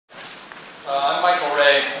I'm Michael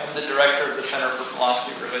Ray. I'm the director of the Center for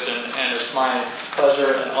Philosophy of Religion, and it's my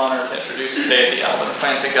pleasure and honor to introduce today the Alvin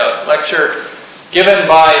Plantinga lecture given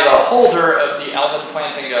by the holder of the Alvin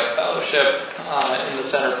Plantinga Fellowship in the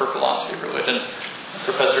Center for Philosophy of Religion,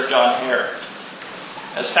 Professor John Hare.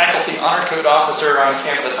 As faculty honor code officer on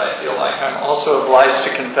campus, I feel like I'm also obliged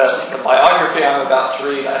to confess that the biography I'm about to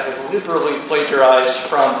read I have literally plagiarized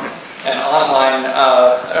from an online,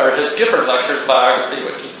 or his Gifford Lectures biography,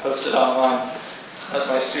 which is posted online, as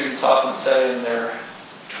my students often say in their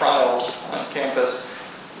trials on campus.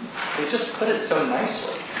 They just put it so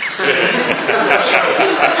nicely.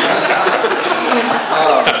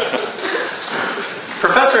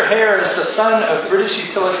 Professor Hare is the son of British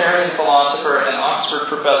utilitarian philosopher and Oxford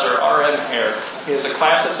professor R.M. Hare. He is a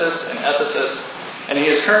classicist and ethicist, and he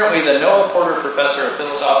is currently the Noah Porter Professor of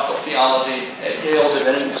Philosophical Theology at Yale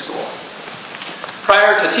Divinity School.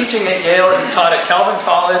 Prior to teaching at Yale, he taught at Calvin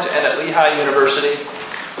College and at Lehigh University.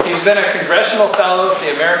 He's been a Congressional Fellow of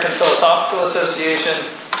the American Philosophical Association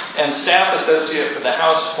and Staff Associate for the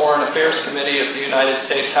House Foreign Affairs Committee of the United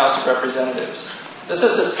States House of Representatives. This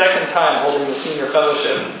is his second time holding the Senior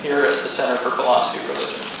Fellowship here at the Center for Philosophy of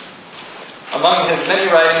Religion. Among his many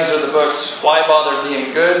writings are the books Why Bother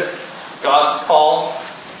Being Good?, God's Call,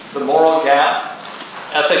 The Moral Gap,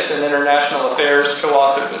 Ethics in International Affairs,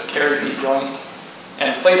 co-authored with Carrie B. Joint,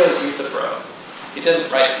 and Plato's Euthyphro. He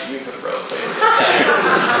didn't write the Euthyphro, Plato did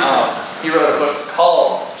that. He wrote a book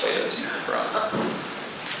called Plato's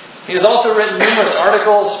Euthyphro. He has also written numerous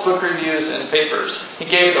articles, book reviews, and papers. He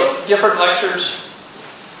gave the Gifford Lectures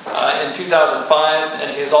in 2005,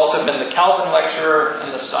 and he has also been the Calvin Lecturer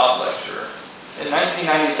and the Staub Lecturer. In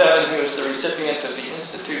 1997, he was the recipient of the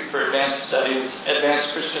Institute for Advanced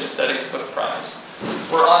Christian Studies Book Prize.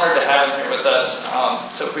 We're honored to have him here with us,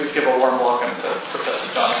 so please give a warm welcome to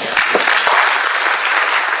Professor John Hare.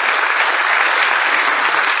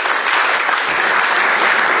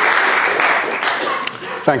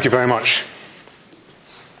 Thank you very much.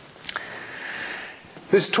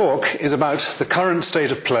 This talk is about the current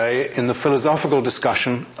state of play in the philosophical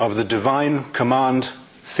discussion of the divine command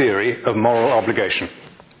theory of moral obligation.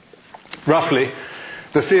 Roughly,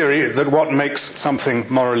 the theory that what makes something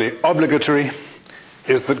morally obligatory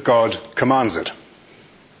is that God commands it.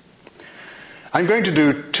 I'm going to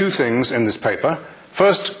do two things in this paper.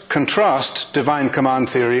 First, contrast divine command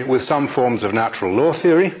theory with some forms of natural law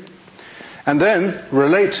theory, and then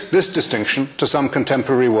relate this distinction to some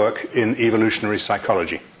contemporary work in evolutionary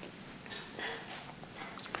psychology.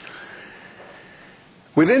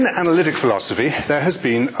 Within analytic philosophy, there has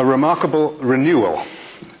been a remarkable renewal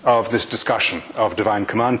of this discussion of divine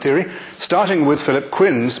command theory, starting with Philip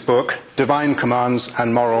Quinn's book, Divine Commands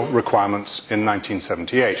and Moral Requirements, in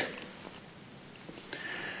 1978.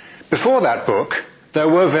 Before that book, there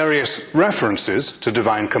were various references to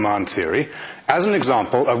divine command theory as an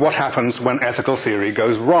example of what happens when ethical theory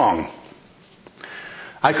goes wrong.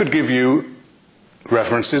 I could give you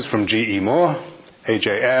references from G.E. Moore,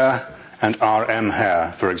 A.J. Ayer, and R.M.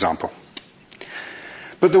 Hare, for example.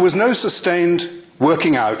 But there was no sustained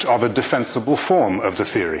working out of a defensible form of the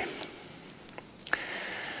theory.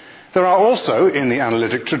 There are also, in the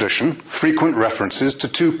analytic tradition, frequent references to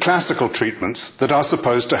two classical treatments that are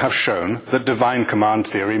supposed to have shown that divine command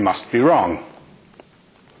theory must be wrong.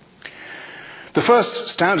 The first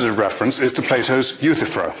standard reference is to Plato's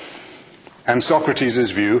Euthyphro, and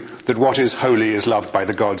Socrates' view that what is holy is loved by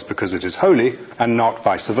the gods because it is holy, and not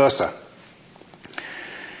vice versa.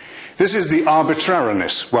 This is the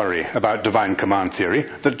arbitrariness worry about divine command theory,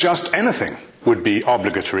 that just anything would be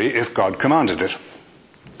obligatory if God commanded it.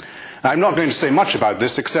 Now, I'm not going to say much about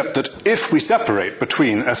this, except that if we separate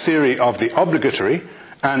between a theory of the obligatory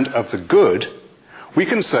and of the good, we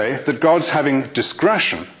can say that God's having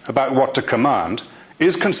discretion about what to command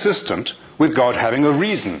is consistent with God having a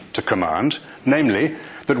reason to command, namely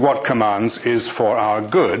that what commands is for our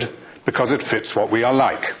good because it fits what we are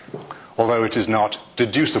like, although it is not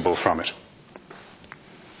deducible from it.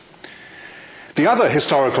 The other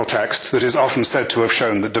historical text that is often said to have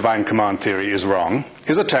shown that divine command theory is wrong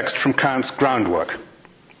is a text from Kant's Groundwork,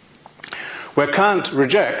 where Kant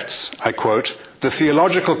rejects, I quote, the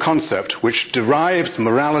theological concept which derives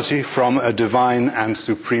morality from a divine and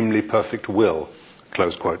supremely perfect will,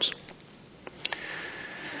 close quotes.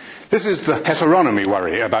 This is the heteronomy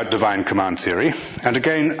worry about divine command theory, and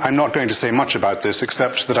again, I'm not going to say much about this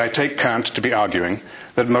except that I take Kant to be arguing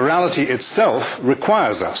that morality itself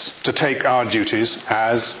requires us to take our duties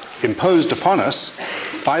as imposed upon us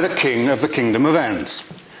by the king of the kingdom of ends,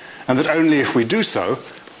 and that only if we do so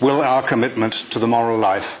will our commitment to the moral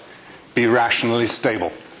life be rationally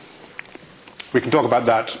stable. We can talk about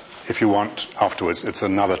that if you want afterwards. It's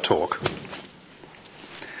another talk.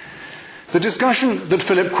 The discussion that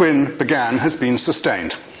Philip Quinn began has been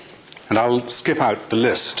sustained, and I'll skip out the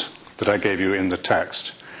list that I gave you in the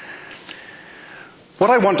text. What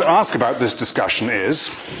I want to ask about this discussion is,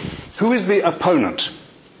 who is the opponent?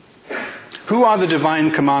 Who are the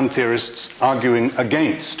divine command theorists arguing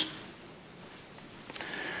against?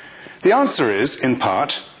 The answer is, in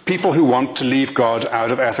part, people who want to leave God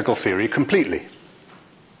out of ethical theory completely.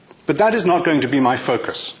 But that is not going to be my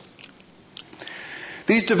focus.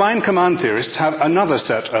 These divine command theorists have another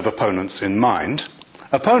set of opponents in mind,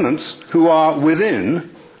 opponents who are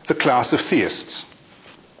within the class of theists.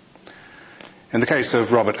 In the case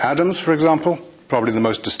of Robert Adams, for example, probably the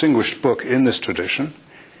most distinguished book in this tradition,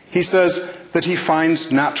 he says that he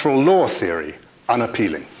finds natural law theory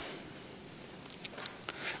unappealing.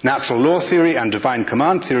 Natural law theory and divine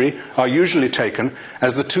command theory are usually taken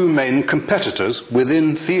as the two main competitors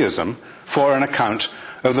within theism for an account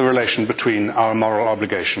of the relation between our moral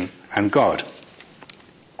obligation and God.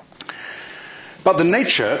 But the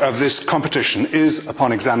nature of this competition is,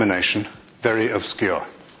 upon examination, very obscure.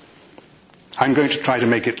 I'm going to try to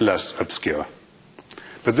make it less obscure.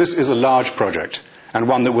 But this is a large project, and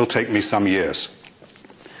one that will take me some years.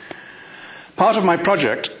 Part of my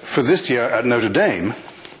project for this year at Notre Dame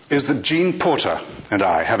is that Jean Porter and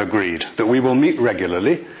I have agreed that we will meet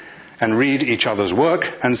regularly and read each other's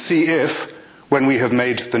work and see if, when we have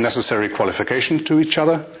made the necessary qualification to each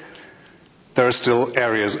other, there are still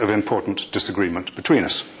areas of important disagreement between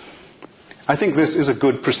us. I think this is a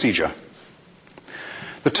good procedure.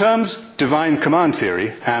 The terms divine command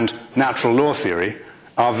theory and natural law theory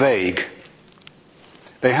are vague.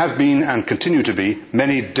 They have been and continue to be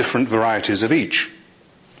many different varieties of each.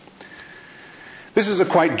 This is a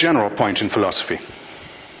quite general point in philosophy.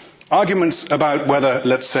 Arguments about whether,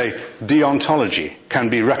 let's say, deontology can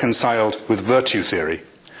be reconciled with virtue theory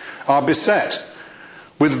are beset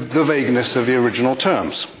with the vagueness of the original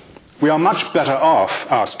terms. We are much better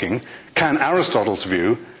off asking, can Aristotle's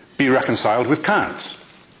view be reconciled with Kant's?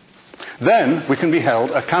 Then we can be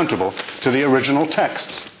held accountable to the original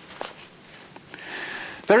texts.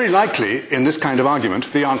 Very likely, in this kind of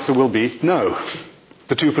argument, the answer will be no.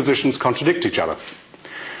 The two positions contradict each other.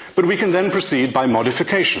 But we can then proceed by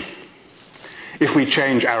modification. If we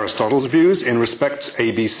change Aristotle's views in respects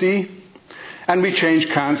A, B, C, and we change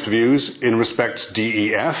Kant's views in respects D,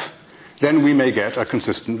 E, F, then we may get a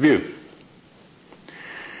consistent view.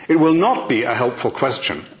 It will not be a helpful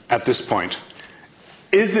question at this point.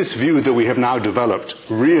 Is this view that we have now developed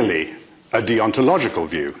really a deontological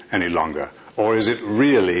view any longer, or is it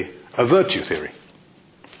really a virtue theory?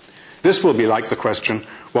 This will be like the question,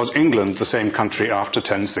 was England the same country after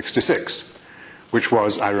 1066, which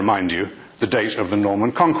was, I remind you, the date of the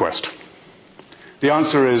Norman conquest? The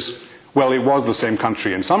answer is, well, it was the same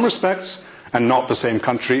country in some respects, and not the same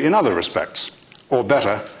country in other respects. Or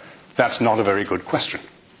better, that's not a very good question.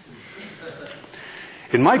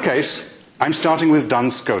 In my case, I'm starting with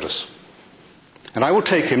Duns Scotus, and I will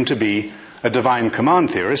take him to be a divine command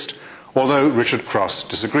theorist, although Richard Cross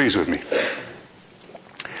disagrees with me.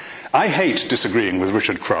 I hate disagreeing with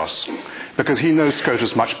Richard Cross, because he knows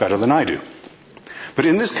Scotus much better than I do. But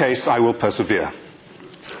in this case, I will persevere.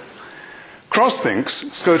 Cross thinks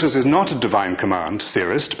Scotus is not a divine command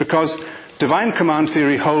theorist because divine command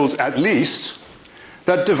theory holds at least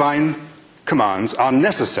that divine commands are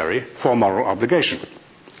necessary for moral obligation.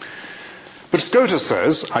 But Scotus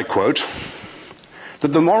says, I quote,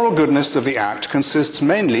 that the moral goodness of the act consists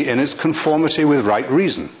mainly in its conformity with right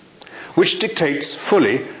reason, which dictates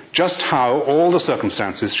fully just how all the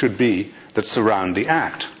circumstances should be that surround the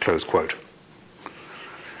act, close quote.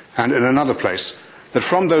 And in another place, that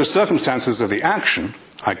from those circumstances of the action,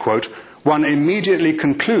 I quote, one immediately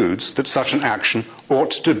concludes that such an action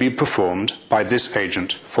ought to be performed by this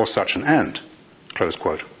agent for such an end, close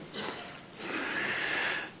quote.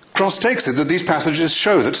 Cross takes it that these passages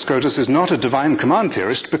show that Scotus is not a divine command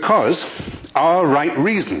theorist because our right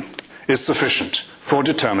reason is sufficient for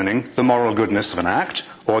determining the moral goodness of an act,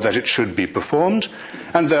 or that it should be performed,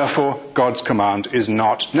 and therefore God's command is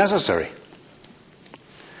not necessary.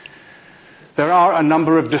 There are a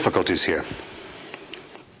number of difficulties here.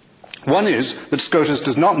 One is that Scotus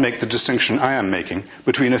does not make the distinction I am making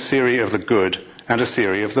between a theory of the good and a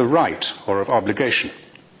theory of the right, or of obligation.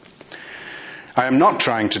 I am not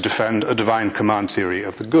trying to defend a divine command theory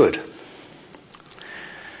of the good.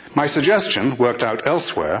 My suggestion, worked out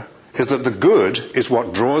elsewhere, is that the good is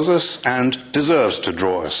what draws us and deserves to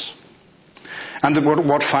draw us. And that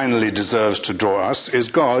what finally deserves to draw us is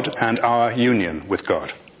God and our union with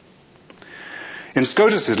God. In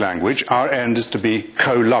Scotus's language, our end is to be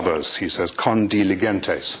co-lovers, he says,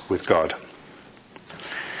 condiligentes, with God.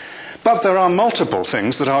 But there are multiple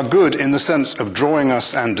things that are good in the sense of drawing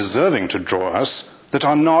us and deserving to draw us that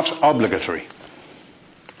are not obligatory.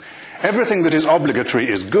 Everything that is obligatory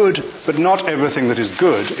is good, but not everything that is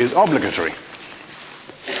good is obligatory.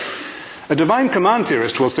 A divine command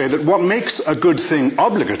theorist will say that what makes a good thing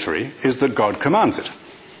obligatory is that God commands it.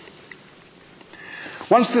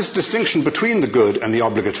 Once this distinction between the good and the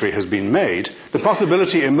obligatory has been made, the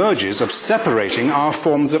possibility emerges of separating our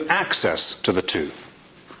forms of access to the two.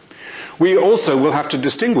 We also will have to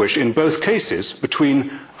distinguish in both cases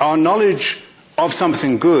between our knowledge of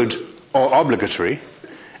something good or obligatory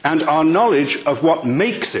and our knowledge of what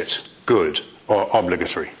makes it good or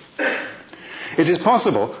obligatory. It is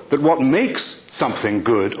possible that what makes something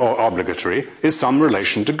good or obligatory is some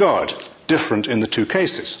relation to God, different in the two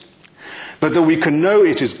cases. But that we can know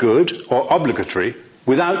it is good or obligatory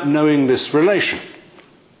without knowing this relation.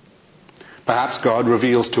 Perhaps God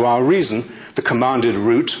reveals to our reason the commanded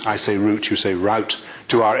route, I say route, you say route,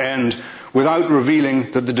 to our end, without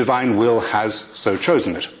revealing that the divine will has so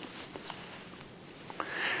chosen it.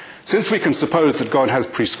 Since we can suppose that God has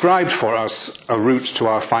prescribed for us a route to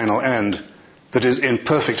our final end that is in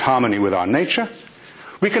perfect harmony with our nature,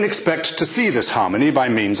 we can expect to see this harmony by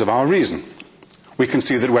means of our reason. We can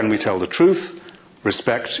see that when we tell the truth,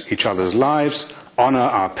 respect each other's lives, honor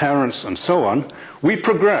our parents, and so on, we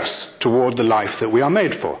progress toward the life that we are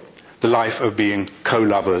made for, the life of being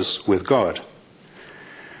co-lovers with God.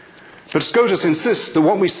 But Scotus insists that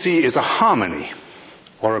what we see is a harmony,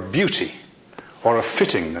 or a beauty, or a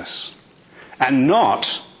fittingness, and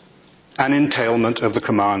not an entailment of the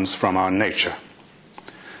commands from our nature.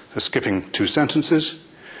 So skipping 2 sentences.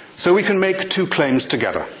 So we can make 2 claims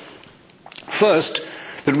together. First,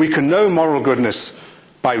 that we can know moral goodness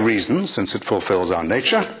by reason, since it fulfills our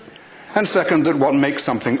nature. And second, that what makes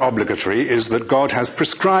something obligatory is that God has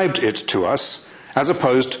prescribed it to us, as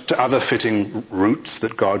opposed to other fitting routes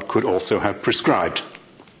that God could also have prescribed.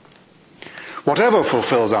 Whatever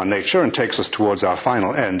fulfills our nature and takes us towards our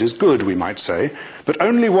final end is good, we might say, but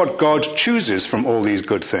only what God chooses from all these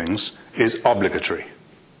good things is obligatory.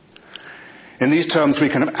 In these terms, we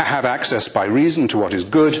can have access by reason to what is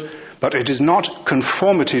good, but it is not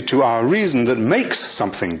conformity to our reason that makes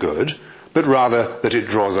something good, but rather that it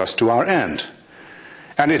draws us to our end.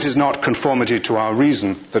 And it is not conformity to our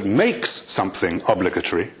reason that makes something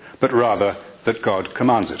obligatory, but rather that God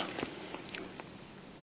commands it.